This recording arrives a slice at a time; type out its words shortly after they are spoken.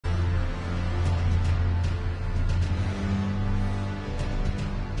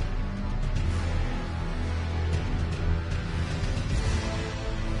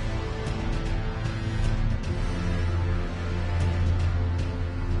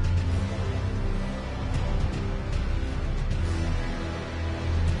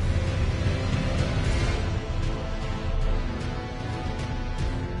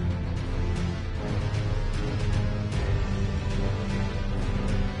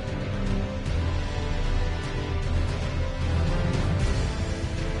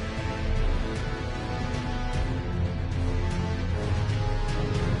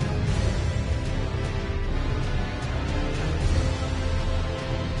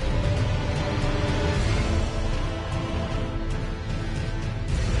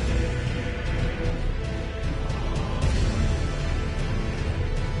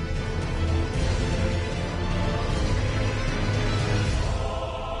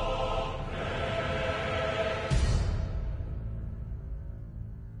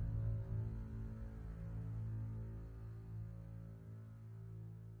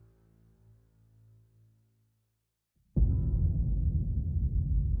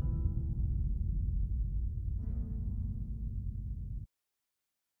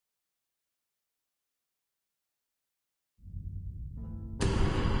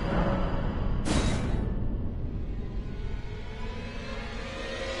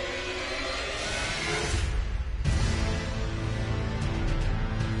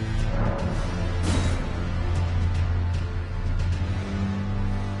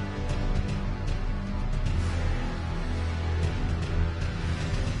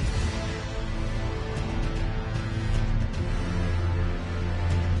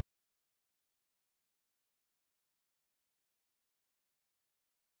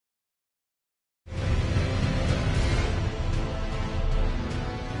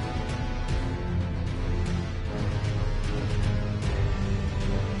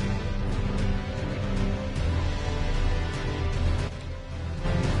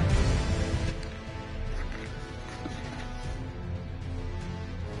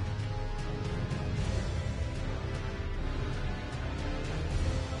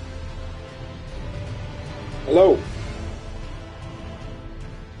Hello.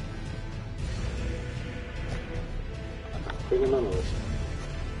 Bring him on us.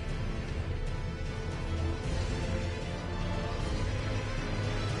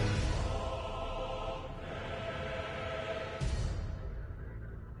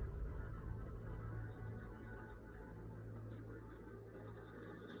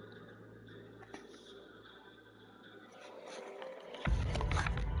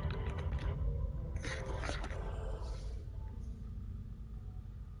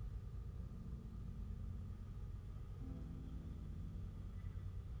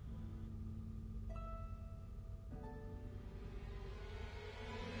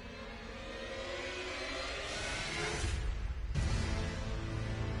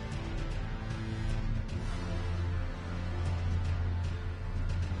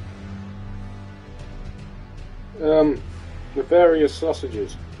 Nefarious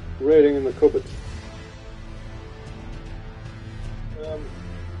sausages raiding in the cupboards.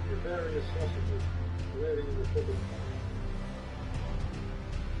 Nefarious sausages raiding in the cupboards.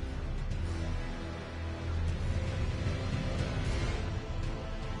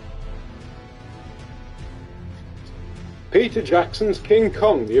 Peter Jackson's King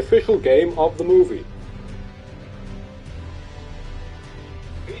Kong, the official game of the movie.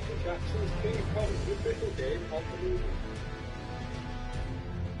 Peter Jackson's King Kong, the official game of the movie.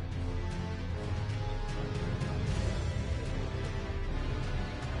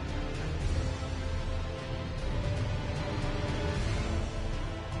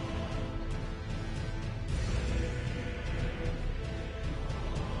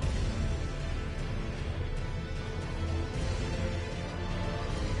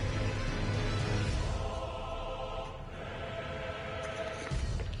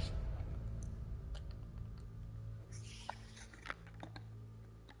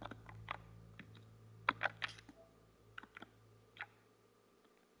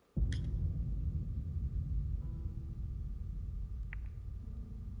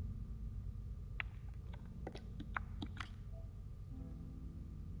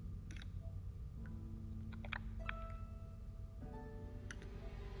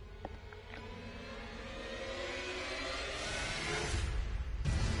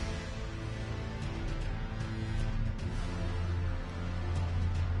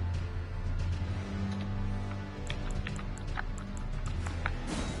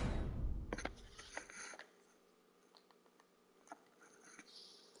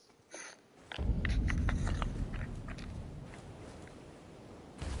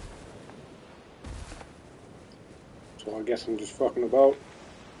 So I guess I'm just fucking about.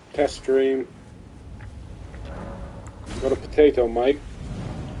 Test stream. Got a potato mic.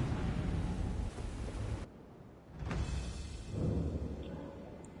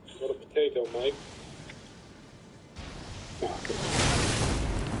 Got a potato mic.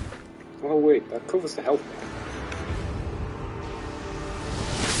 Oh wait, that covers the health bar.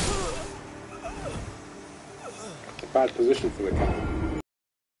 It's a bad position for the camera.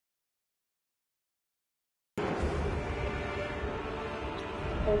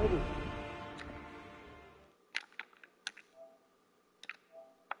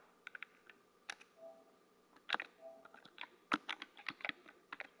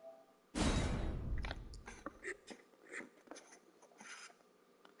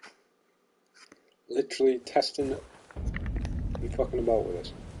 Literally testing and fucking about with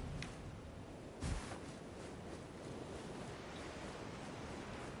it.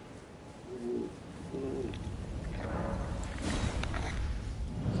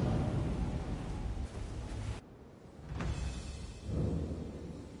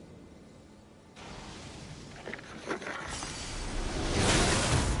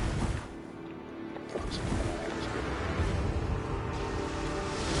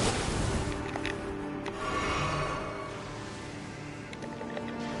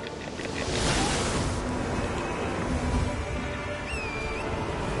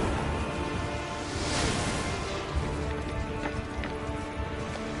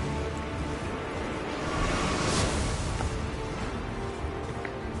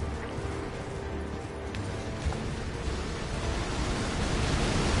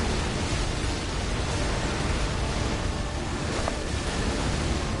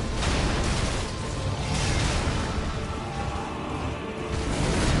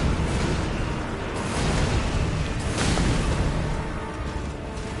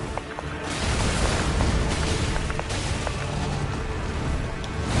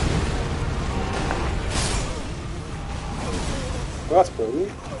 Well, that's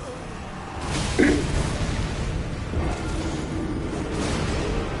brilliant.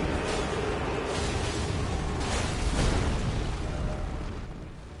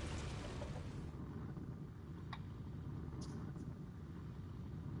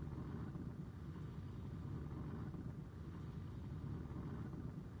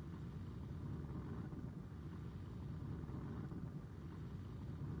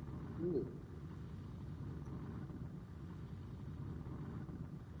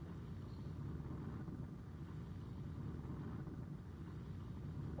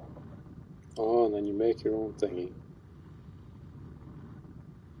 Oh, and then you make your own thingy.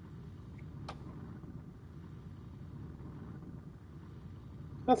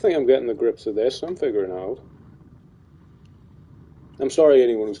 I think I'm getting the grips of this. I'm figuring out. I'm sorry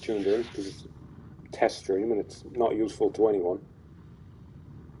anyone who's tuned in, because it's a test stream and it's not useful to anyone.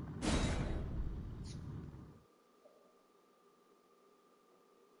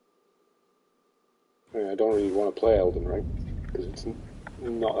 I mean, I don't really want to play Elden Ring, because it's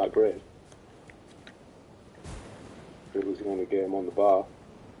not that great. It was the only game on the bar.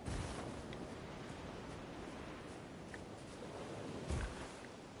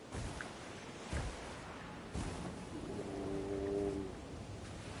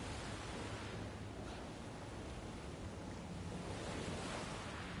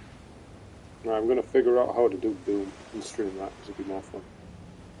 Now I'm going to figure out how to do Boom and stream that, because it'll be more fun.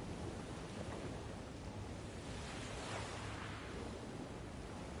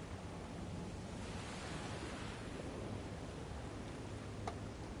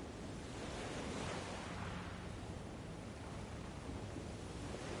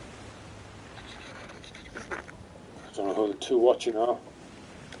 I don't know who the two watching are,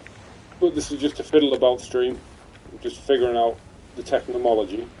 but this is just a fiddle about stream. I'm just figuring out the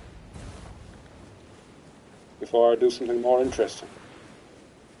technology before I do something more interesting.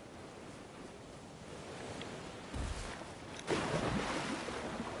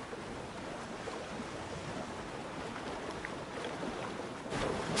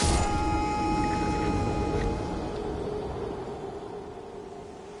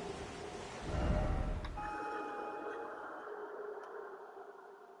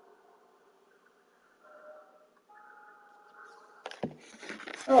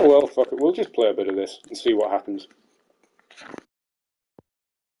 Oh well, fuck it, we'll just play a bit of this and see what happens.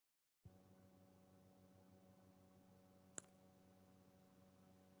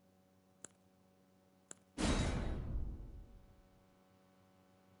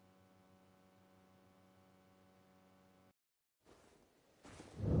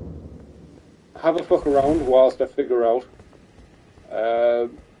 Have a fuck around whilst I figure out the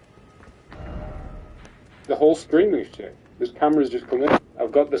whole streaming shit. This camera's just come in.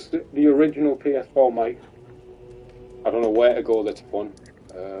 I've got the original PS4 mic. I don't know where to go that's fun.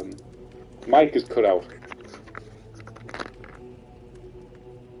 Mic is cut out.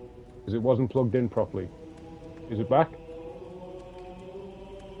 Because it wasn't plugged in properly. Is it back?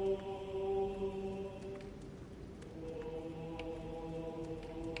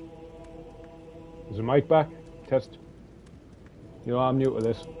 Is the mic back? Test. You know, I'm new to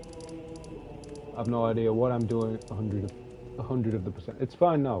this. I've no idea what I'm doing. 100 of the percent. It's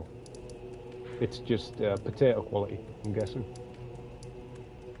fine now. It's just potato quality, I'm guessing.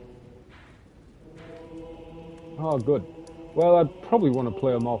 Oh, good. Well, I'd probably want to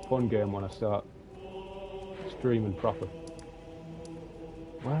play a more fun game when I start streaming proper.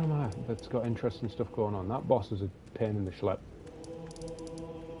 Where am I? That's got interesting stuff going on. That boss is a pain in the schlep.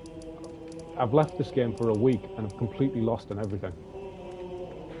 I've left this game for a week and I've completely lost on everything.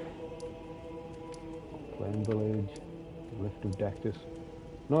 Plain Village, Rift of Dectus.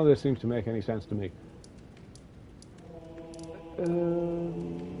 None of this seems to make any sense to me.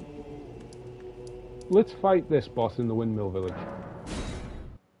 Let's fight this boss in the Windmill Village.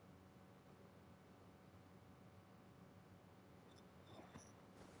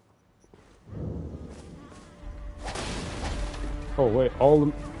 Oh wait,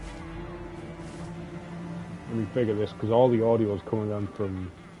 let me figure this, because all the audio is coming on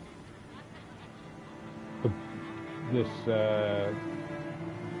from this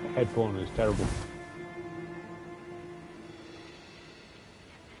headphone is terrible.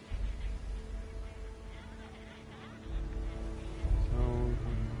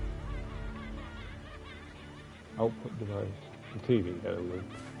 Output device, the TV.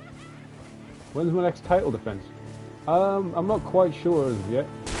 When's my next title defense? I'm not quite sure as of yet.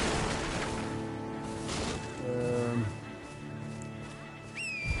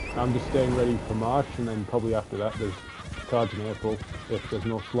 I'm just staying ready for March, and then probably after that there's cards in April, if there's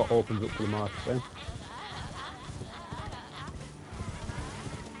no slot opens up for the March then.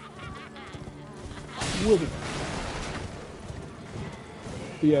 With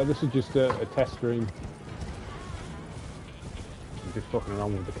it. Yeah, this is just a test stream. I'm just fucking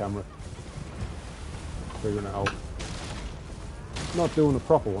around with the camera. Figuring it out. Not doing a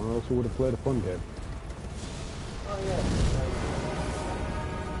proper one, or else I would have played a fun game. Oh yeah.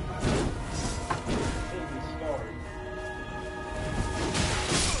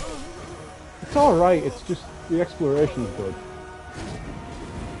 It's alright, it's just the exploration's good.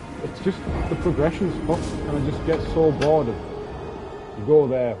 It's just the progression's fucked, and I just get so bored of You go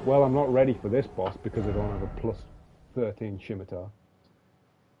there. Well, I'm not ready for this boss because I don't have a plus 13 scimitar.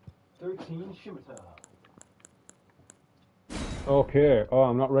 13 scimitar. Okay. Oh,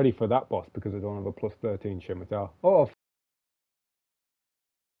 I'm not ready for that boss because I don't have a plus 13 scimitar. Oh,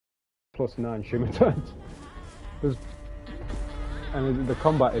 plus 9 scimitars. And the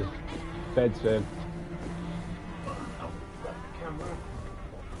combat is dead same.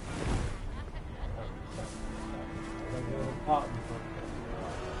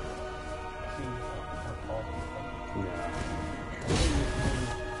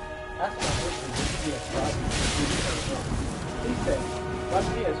 He said, my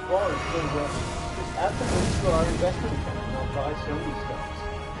PS4 is still working. Just add them into our investment account and I'll buy Sony stocks.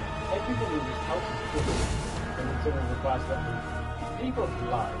 Everything in this house is good. And then someone replies that people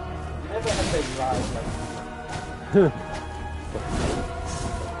lie. Never have they lied like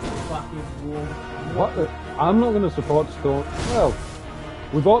fucking war. What? I'm not going to support Stone. Well,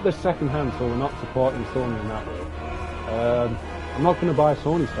 we bought this second hand, so we're not supporting Sony in that way. I'm not going to buy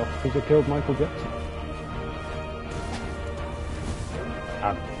Sony stocks because they killed Michael Jackson.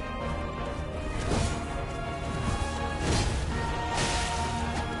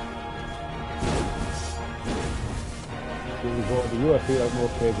 When we bought the UFC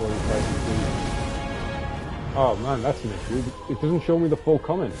Outmost page where we tried to see. Oh man, that's an issue. It doesn't show me the full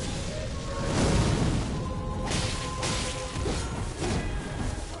comment.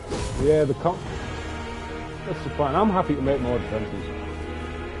 Yeah, that's the point. I'm happy to make more defenses.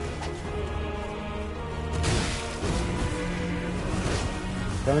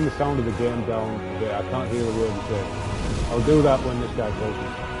 Turning the sound of the game down a bit. I can't hear the word you say. I'll do that when this guy calls me.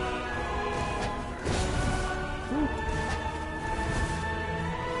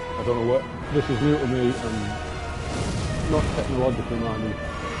 I don't know what. This is new to me and not technologically minded.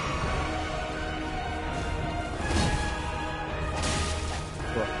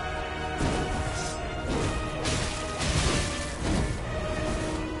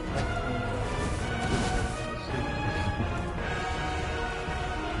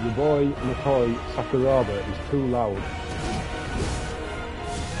 Your boy Matoi Sakuraba is too loud.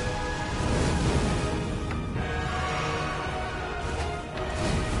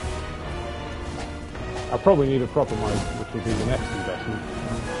 I probably need a proper mic, which will be the next investment.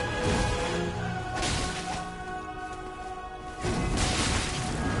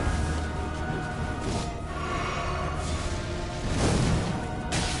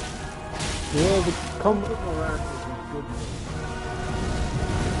 Yeah, the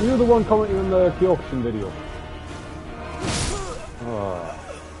you're the one commenting on the Kyokushin video. Oh.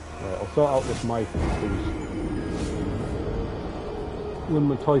 Right, I'll sort out this mic because when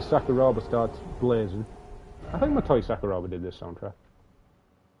Matoi Sakuraba starts blazing. I think Matoi Sakuraba did this soundtrack.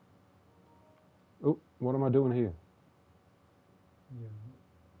 Oh, what am I doing here?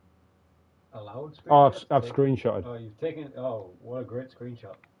 A loudspeaker? Oh, I've screenshotted. Oh, you've taken. Oh, what a great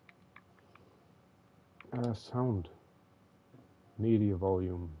screenshot. Sound. Media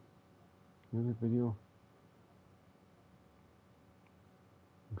volume. Music video.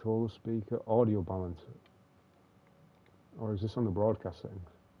 Controller speaker. Audio balance. Or is this on the broadcast settings?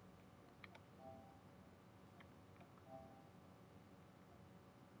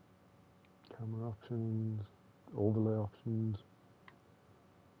 Camera options. Overlay options.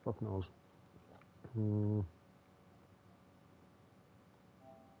 Fuck knows.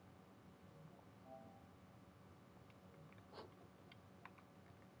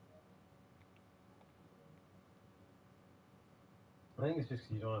 I think it's just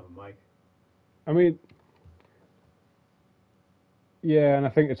 'cause you don't have a mic. I mean, yeah, and I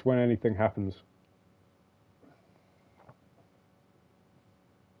think it's when anything happens.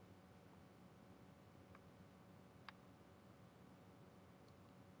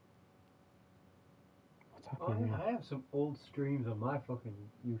 What's happening here? I have some old streams on my fucking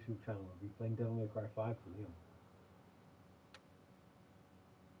YouTube channel. I'll be playing Devil May Cry 5 for Liam.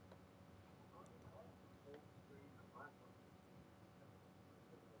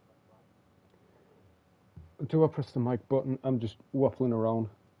 Do I press the mic button? I'm just waffling around.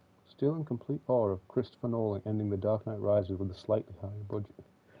 Still incomplete awe of Christopher Nolan ending The Dark Knight Rises with a slightly higher budget.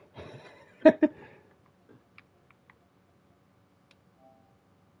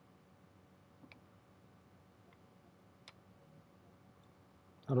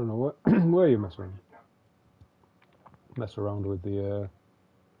 I don't know what. Where are you messing around with the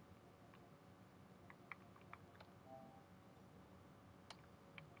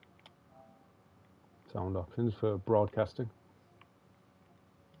sound options for broadcasting?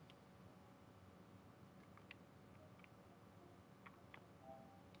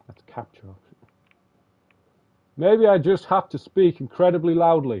 That's capture option. Maybe I just have to speak incredibly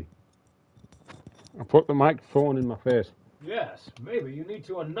loudly. I put the microphone in my face. Yes, maybe you need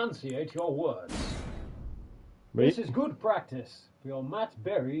to enunciate your words. But This is good practice for your Matt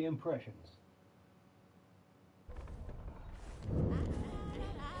Berry impressions.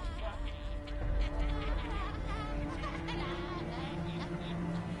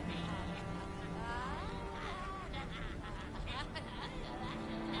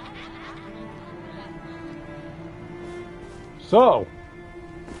 So,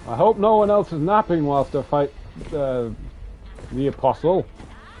 I hope no one else is napping whilst I fight the apostle.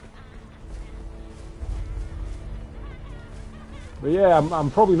 But yeah, I'm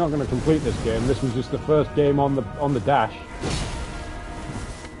probably not going to complete this game. This was just the first game on the dash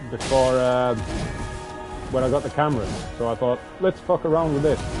before when I got the camera. So I thought, let's fuck around with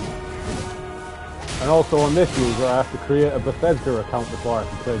this. And also on this user, I have to create a Bethesda account before I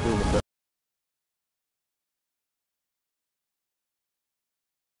can play Doom Eternal.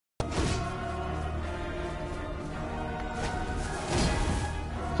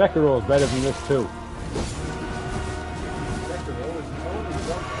 Sekiro is better than this too.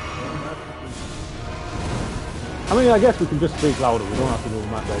 I mean, I guess we can just speak louder. We don't have to do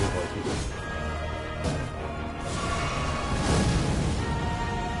Matt Berry voices.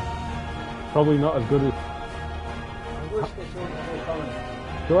 Probably not as good as...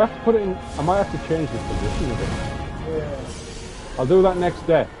 Do I have to put it in... I might have to change the position of it. Yeah. I'll do that next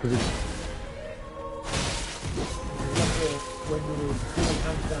day, because it's...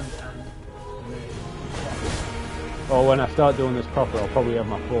 Or when I start doing this proper, I'll probably have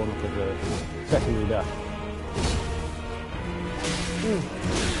my phone up as a secondary dash.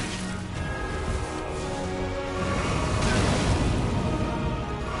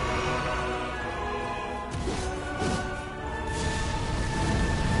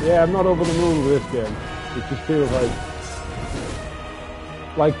 Yeah, I'm not over the moon with this game. It just feels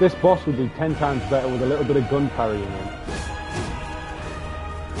like this boss would be 10 times better with a little bit of gun parrying in.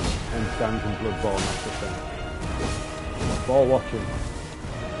 And stands in Bloodborne, that's the thing. Ball watching.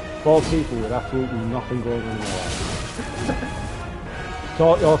 4 people with absolutely nothing going on in their life.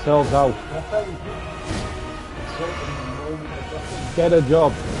 Sort yourselves out. Get a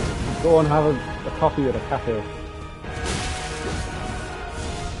job. Go and have a coffee at a cafe.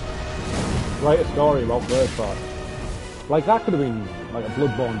 Write a story about bird parts. Like that could have been like a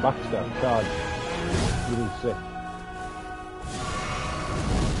Bloodborne backstab charge. You'd been sick.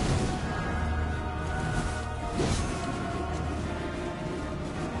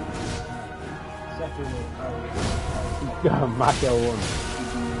 Mac L1.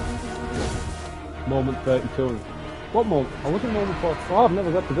 Moment 32. What moment? I wasn't moment 4. Oh, I've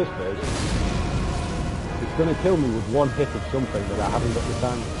never got to this phase. It's going to kill me with one hit of something that I haven't got the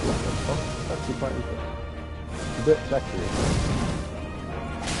time to. That's actually quite interesting. It's a bit sexy.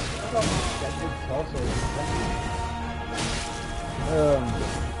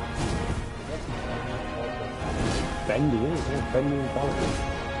 Bendy, isn't it? Yeah, Bendy and Falcon.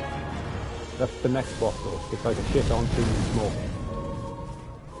 That's the next boss though. It's like a shit on singing smoke.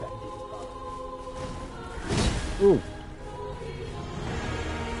 Ooh.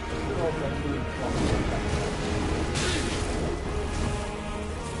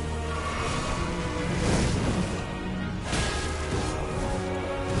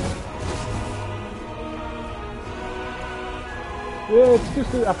 Yeah, it's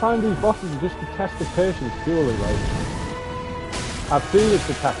just that I find these bosses are just a test of patience purely, like. I've seen its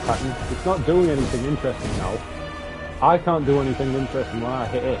attack pattern, it's not doing anything interesting now. I can't do anything interesting when I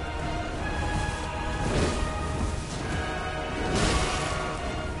hit it.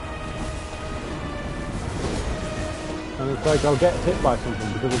 And it's like I'll get hit by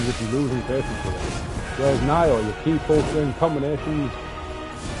something because I'm just losing patience with it. Whereas Nio, you keep pulsing combinations,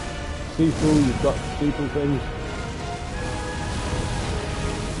 see through, you've got to see through things.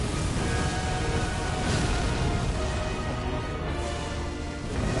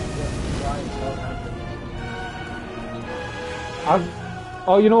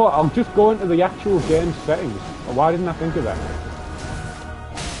 Oh, you know what? I'll just go into the actual game settings. Why didn't I think of that?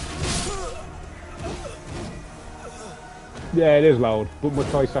 Yeah, it is loud, but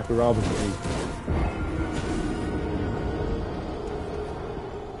much like Sakuraba to me.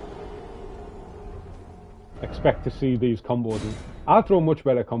 Expect to see these combos. I'll throw much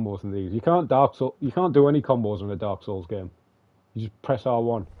better combos than these. You can't do any combos in a Dark Souls game. You just press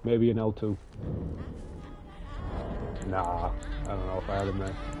R1, maybe an L2. Nah, I don't know if I had him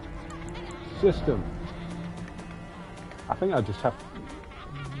there. System. I think I just have to...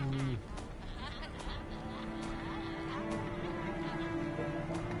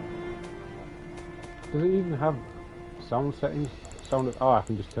 Does it even have... sound settings? Oh, I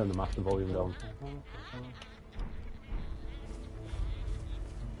can just turn the master volume down.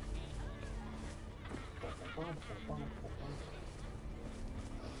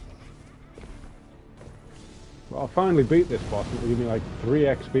 Well, I finally beat this boss. It gave me like 3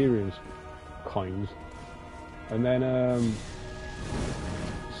 experience coins. And then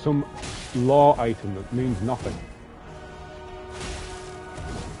some law item that means nothing.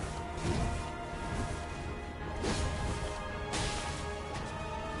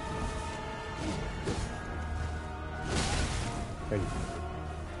 Okay.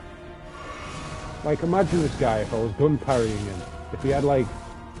 Like, imagine this guy if I was gun parrying him. If he had like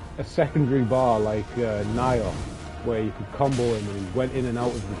a secondary bar like Nio, where you could combo him and he went in and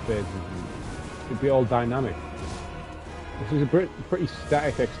out of the phases, and it'd be all dynamic. This is a pretty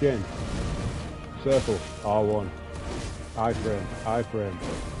static exchange. Circle, R1, iframe, iframe,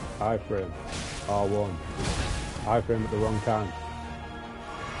 iframe, R1, iframe at the wrong time.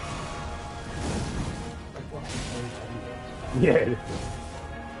 Yeah.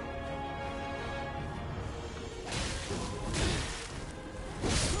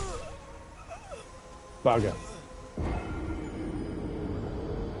 Bugger.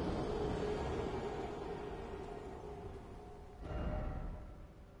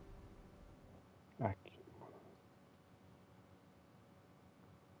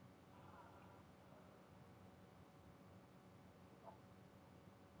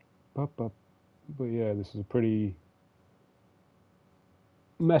 But yeah, this is a pretty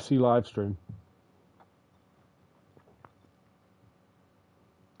messy live stream.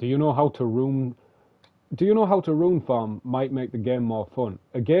 Do you know how to rune farm might make the game more fun?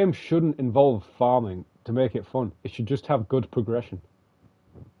 A game shouldn't involve farming to make it fun. It should just have good progression.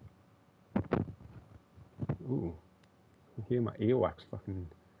 Ooh. I hear my earwax fucking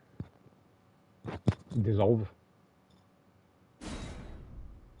dissolve.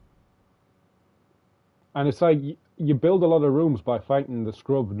 And it's like, you build a lot of rooms by fighting the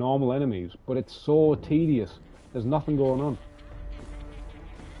scrub normal enemies, but it's so tedious. There's nothing going on.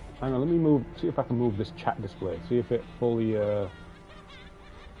 Hang on, let me see if I can move this chat display, see if it fully,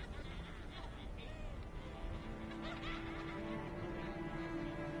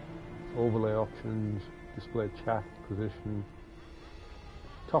 overlay options, display chat, position,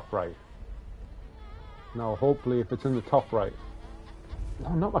 top right. Now hopefully if it's in the top right,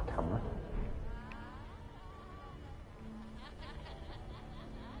 no, not my camera.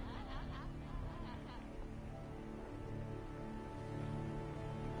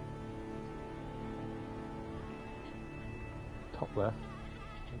 Top left.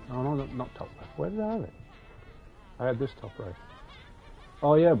 Oh no, not top left. Where did I have it? I had this top right.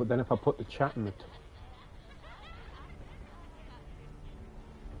 Oh yeah, but then if I put the chat in the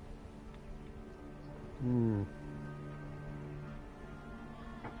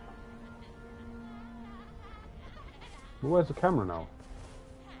Well, where's the camera now?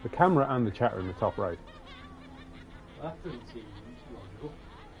 The camera and the chat are in the top right. That doesn't seem logical.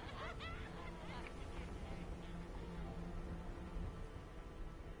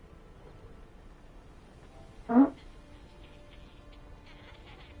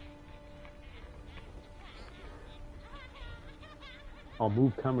 I'll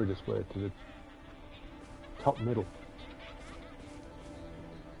move camera display to the top middle.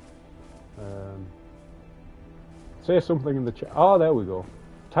 Say something in the chat. Oh, there we go.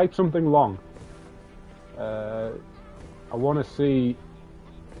 Type something long. I want to see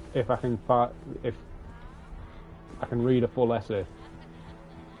if I can read a full essay.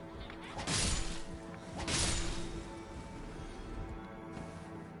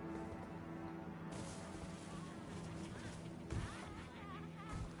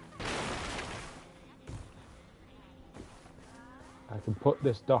 I can put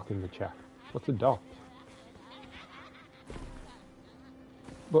this doc in the chat. What's a doc?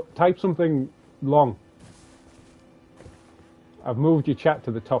 But type something long. I've moved your chat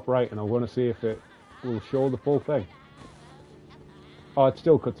to the top right and I want to see if it will show the full thing. Oh, it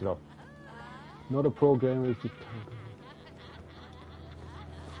still cuts it off. Not a pro gamer, it's just...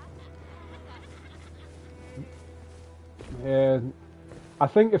 Yeah, I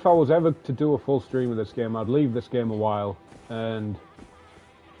think if I was ever to do a full stream of this game, I'd leave this game a while and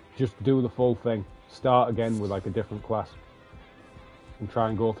just do the full thing. Start again with like a different class and try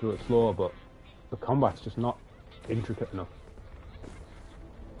and go through it slower, but the combat's just not intricate enough.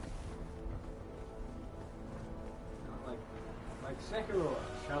 Like Sekiro,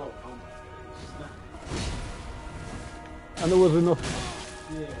 shallow combat. Snap. And there was enough.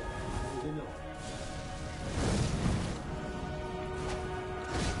 Yeah, there was enough.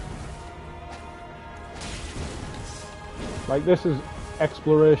 Like, this is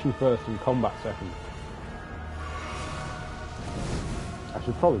exploration first and combat second. I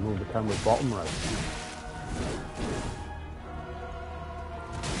should probably move the camera bottom right.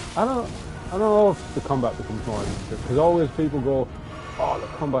 I don't know if the combat becomes more intricate, because always people go, oh, the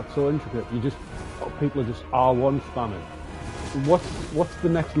combat's so intricate. People are just R1 spamming. What's the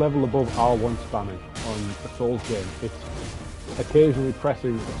next level above R1 spamming on a Souls game? It's occasionally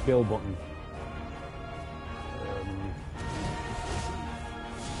pressing a skill button.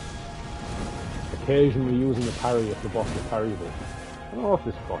 Occasionally using a parry if the boss is parryable. I don't know if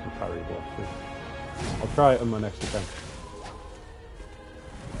this boss is parryable, actually. I'll try it on my next attempt.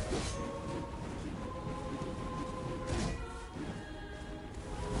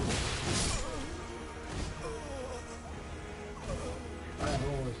 I've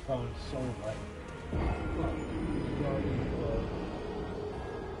always found Soul like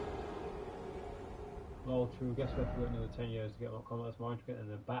all true. Guess we have to wait another 10 years to get more combat that's more intricate than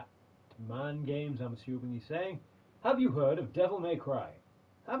the Batman games, I'm assuming he's saying. Have you heard of Devil May Cry?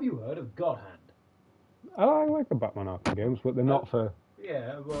 Have you heard of God Hand? I like the Batman Arkham games, but they're not for...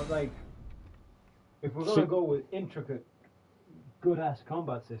 Yeah, well, like, if we're going to go with intricate, good-ass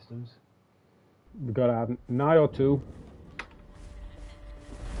combat systems... We've got to have Nioh 2.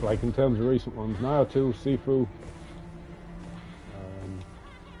 Like, in terms of recent ones, Nioh 2, Sifu.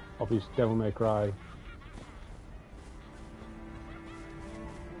 Obviously, Devil May Cry.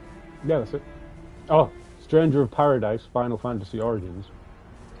 Yeah, that's it. Oh, Stranger of Paradise, Final Fantasy Origins.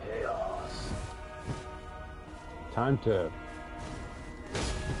 Chaos. Time to...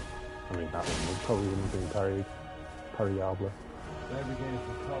 I mean, that one would probably wouldn't be parryable. Every game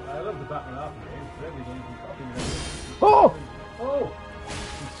from copy. I love the Batman Arkham games, but every game from copy. Oh! Oh!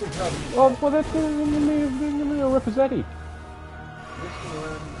 Oh, well, that's going to be a Ripazzetti. Risking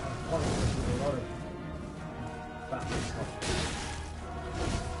around and politics with a lot of Batman copies.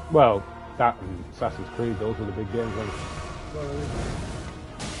 Well, that and Assassin's Creed, those were the big games, weren't Well,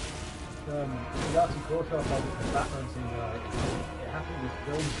 the arts and culture of the Batman thing, it happened with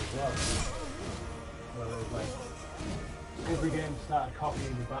films as well. Well, it was like every game started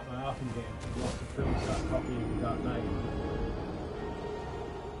copying the Batman Arkham game, and lots of films started copying the Dark Knight.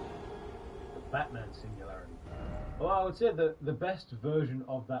 The Batman singularity. Well, I would say the best version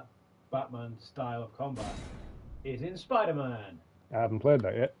of that Batman style of combat is in Spider-Man. I haven't played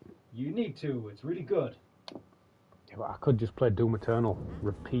that yet. You need to, it's really good. Yeah, but I could just play Doom Eternal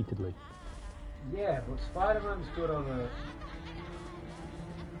repeatedly. Yeah, but Spider-Man's good on the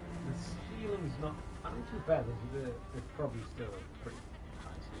ceiling's not too bad. They're probably still pretty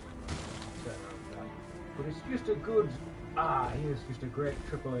high ceiling. But it's just a good. Here's just a great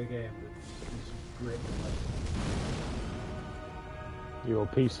AAA game that's just great to play. You're a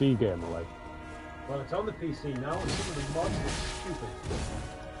PC gamer, like. Well, it's on the PC now, and some of the mods are stupid.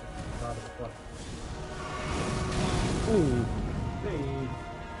 Part of the fun. Ooh. Hey.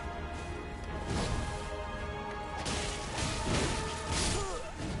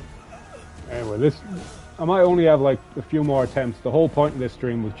 Anyway, I might only have like a few more attempts. The whole point of this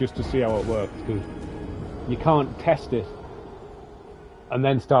stream was just to see how it works, because you can't test it and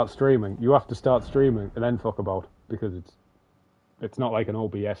then start streaming. You have to start streaming and then fuck about, because it's not like an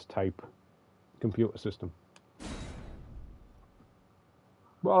OBS type computer system.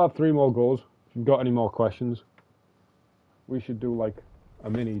 But I'll have 3 more goes. If you've got any more questions, we should do like a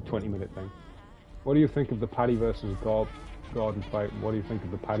mini 20-minute thing. What do you think of the Paddy versus Gordon fight? What do you think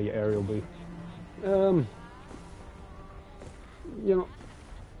of the Paddy aerial beef? You know,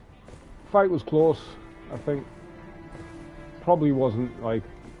 fight was close, I think. Probably wasn't like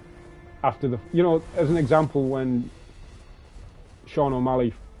after the, you know, as an example, when Sean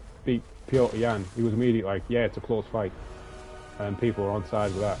O'Malley beat Piotr Jan, he was immediately like, yeah, it's a close fight, and people were on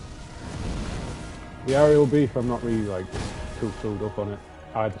side with that. The aerial beef, I'm not really like too clued up on it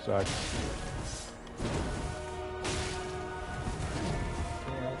either side.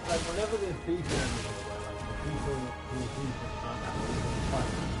 Yeah, it's like whenever there's beef in anywhere, like the people who are beefing aren't actually going to fight.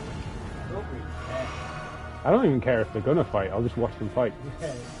 I don't really care. I don't even care if they're gonna fight, I'll just watch them fight.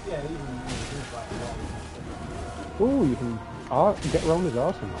 Yeah, even when they do fight, Ooh, you can get around his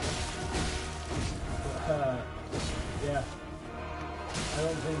arse and that. yeah. I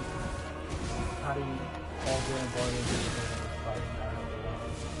don't think Paddy or Graham Boyle is going to fight.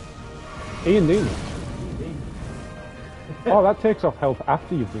 Ian Dean. Oh, that takes off health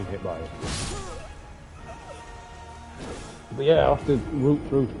after you've been hit by it. But yeah, I'll have to root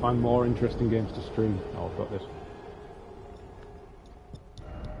through to find more interesting games to stream. Oh, I've got this.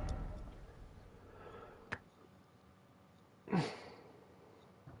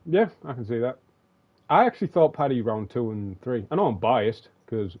 Yeah, I can see that. I actually thought Paddy round 2 and 3. I know I'm biased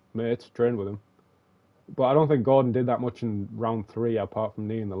because mates trained with him, but I don't think Gordon did that much in round 3 apart from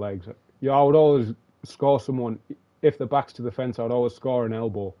knee in the legs. Yeah, I would always score someone if the back's to the fence. I would always score an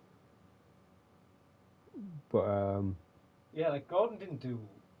elbow. But yeah, like Gordon didn't do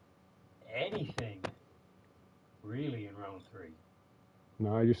anything really in round 3.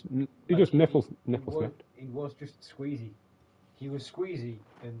 no, he Like, just nipples snapped. He was just squeezy. He was squeezy,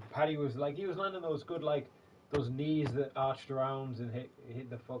 and Paddy was like, he was landing those good, like, those knees that arched around and hit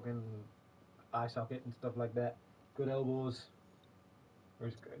the fucking eye socket and stuff like that. Good elbows.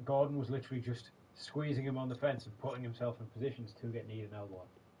 Whereas Gordon was literally just squeezing him on the fence and putting himself in positions to get knee and elbow.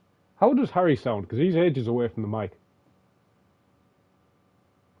 How does Harry sound? Because he's ages away from the mic.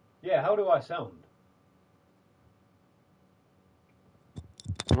 Yeah, how do I sound?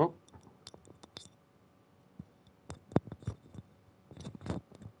 Oh.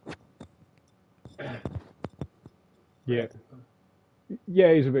 Yeah.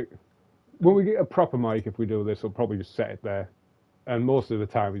 Yeah, he's a bit... When we get a proper mic, if we do this, we'll probably just set it there. And most of the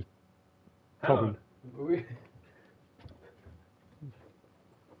time he's probably...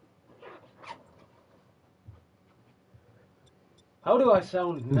 How do I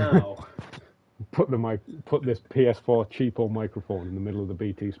sound now? Put this PS4 cheapo microphone in the middle of the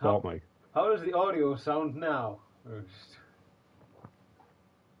BT Sport mic. How does the audio sound now?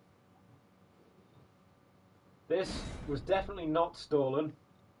 This was definitely not stolen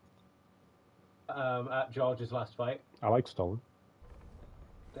at George's last fight. I like stolen.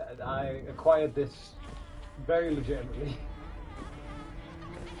 I acquired this very legitimately.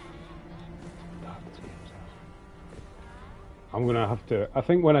 I'm going to have to... I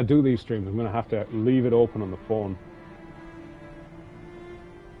think when I do these streams, I'm going to have to leave it open on the phone.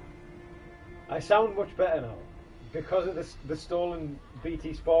 I sound much better now because of the stolen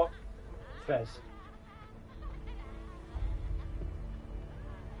BT Sport fez.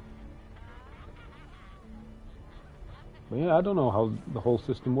 But yeah, I don't know how the whole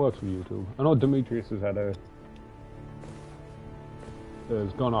system works with YouTube. I know Demetrius has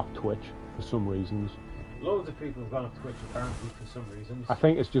gone off Twitch for some reasons. Loads of people have gone off Twitch apparently for some reasons. I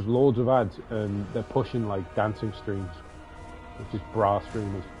think it's just loads of ads and they're pushing like dancing streams, which is bra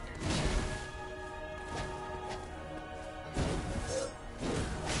streamers.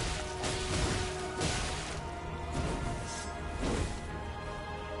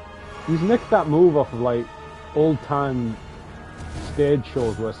 He's nicked that move off of like old-time stage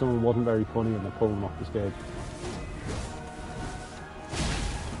shows where someone wasn't very funny and they're pulling them off the stage.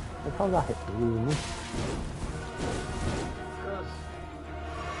 Like, how did that hit me?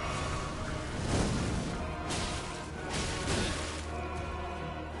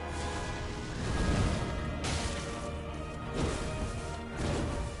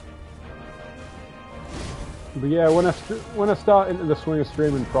 But yeah, when I start into the swing of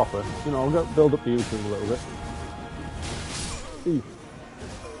streaming proper, you know, I'll build up the YouTube a little bit.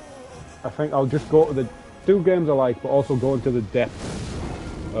 I think I'll just go to do games I like, but also go into the depth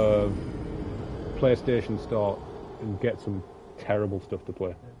of PlayStation Store and get some terrible stuff to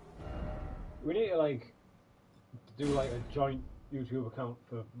play. We need to do like a joint YouTube account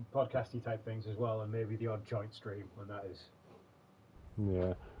for podcasty type things as well, and maybe the odd joint stream when that is.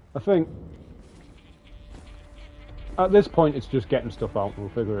 Yeah, I think at this point it's just getting stuff out. We'll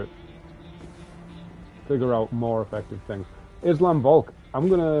figure out more effective things. Islam Volk, I'm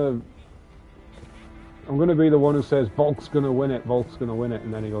gonna be the one who says Volk's gonna win it,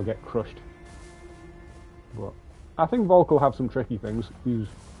 and then he'll get crushed. But I think Volk will have some tricky things. He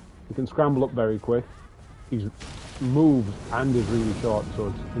can scramble up very quick. He moves and is really short, so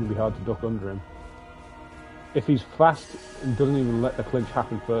it's going to be hard to duck under him. If he's fast and doesn't even let the clinch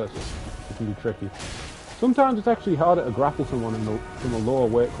happen first, it can be tricky. Sometimes it's actually harder to grapple someone in a lower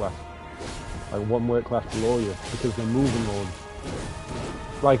weight class, like one weight class below you, because they're moving loads.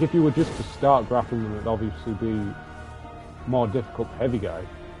 Like if you were just to start grappling them, it'd obviously be more difficult for heavy guys.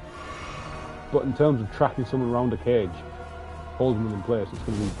 But in terms of tracking someone around a cage, holding them in place, it's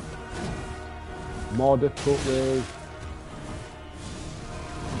going to be more difficult with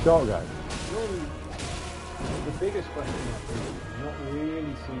short guys. The biggest question mark is not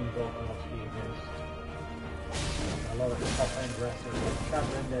really seeing Volkanovski against a lot of the top end wrestlers. Like Chad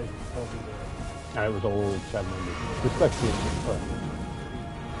Mendez is probably the... It was all Chad Mendez. Respectfully, but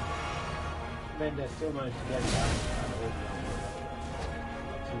Mendez still managed to get down and hold down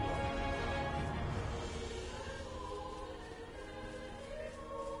for too long.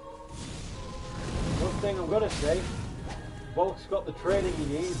 One thing I'm gonna say, Volk's got the training he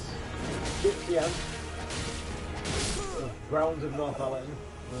needs. Gypsy Ant, of Browns of North Allerton.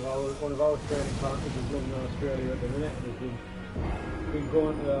 One of our training partners is living in Australia at the minute, and he's been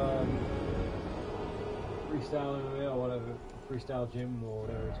going to freestyle MMA or whatever, freestyle gym or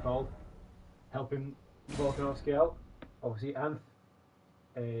whatever it's called, helping Volkanovski out. Obviously, Anth,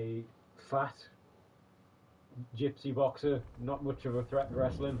 a fat gypsy boxer, not much of a threat in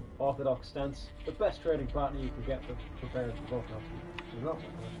wrestling, orthodox stance, the best training partner you could get to prepare for Volkanovski. He's not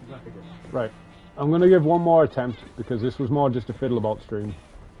good. Right. I'm going to give one more attempt because this was more just a fiddle about stream.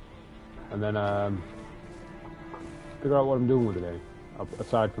 And then figure out what I'm doing with the day,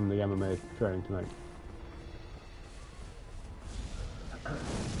 aside from the MMA training tonight.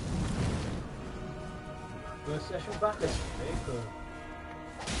 First session back this week, or...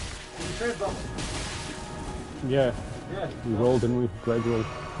 Did you train boxing? Yeah. Yeah. We rolled, didn't we? Greg rolled.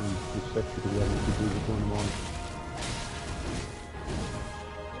 And we sick because we had to do this 2 in the morning.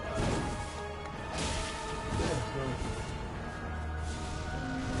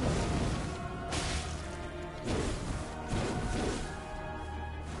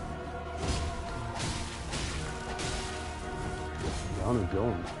 Donna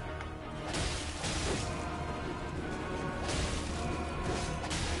Jones.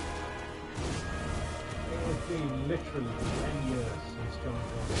 It's been literally 10 years since John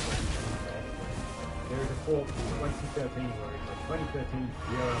Jones went to the MMA. There is a quote from 2013 where he said, 2013,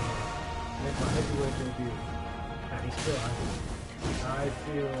 year I made my heavyweight debut, and he still hasn't. I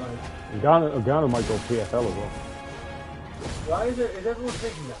feel like... Ogano might go PFL as well. Why is everyone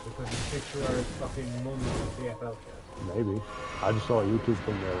thinking that? Because his picture of his fucking mum on the PFL shirt? Maybe. I just saw a YouTube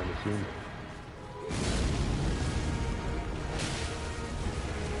thing there and assumed.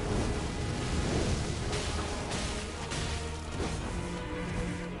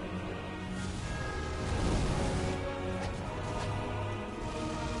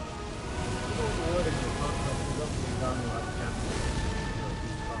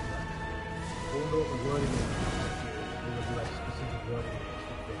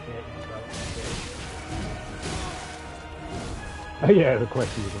 Yeah, the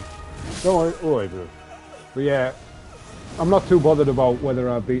question is. Don't worry about it. But yeah, I'm not too bothered about whether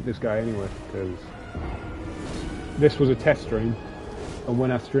I beat this guy anyway, because this was a test stream, and when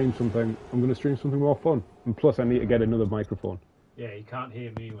I stream something, I'm going to stream something more fun. And plus, I need to get another microphone. Yeah, you can't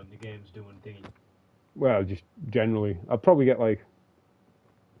hear me when the game's doing thingy. Well, just generally. I'll probably get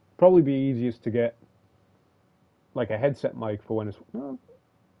probably be easiest to get like a headset mic for when it's... a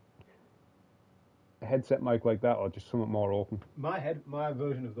headset mic like that, or just something more open. My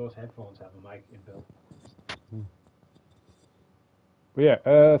version of those headphones have a mic inbuilt. But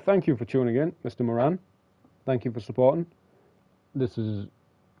yeah, thank you for tuning in, Mr. Moran. Thank you for supporting. This is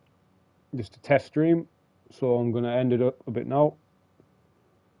just a test stream, so I'm going to end it up a bit now.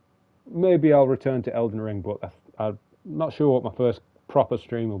 Maybe I'll return to Elden Ring, but I'm not sure what my first proper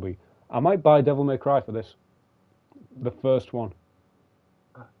stream will be. I might buy Devil May Cry for this. The first one.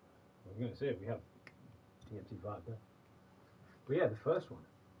 I was going to say, we have TMT5 there. But yeah, the first one.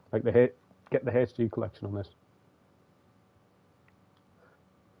 Like get the HD collection on this.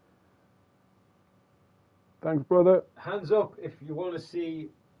 Thanks, brother. Hands up if you want to see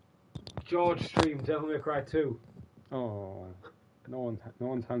George stream Devil May Cry 2. Oh, no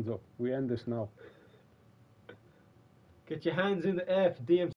one's hands up. We end this now. Get your hands in the air for DMT.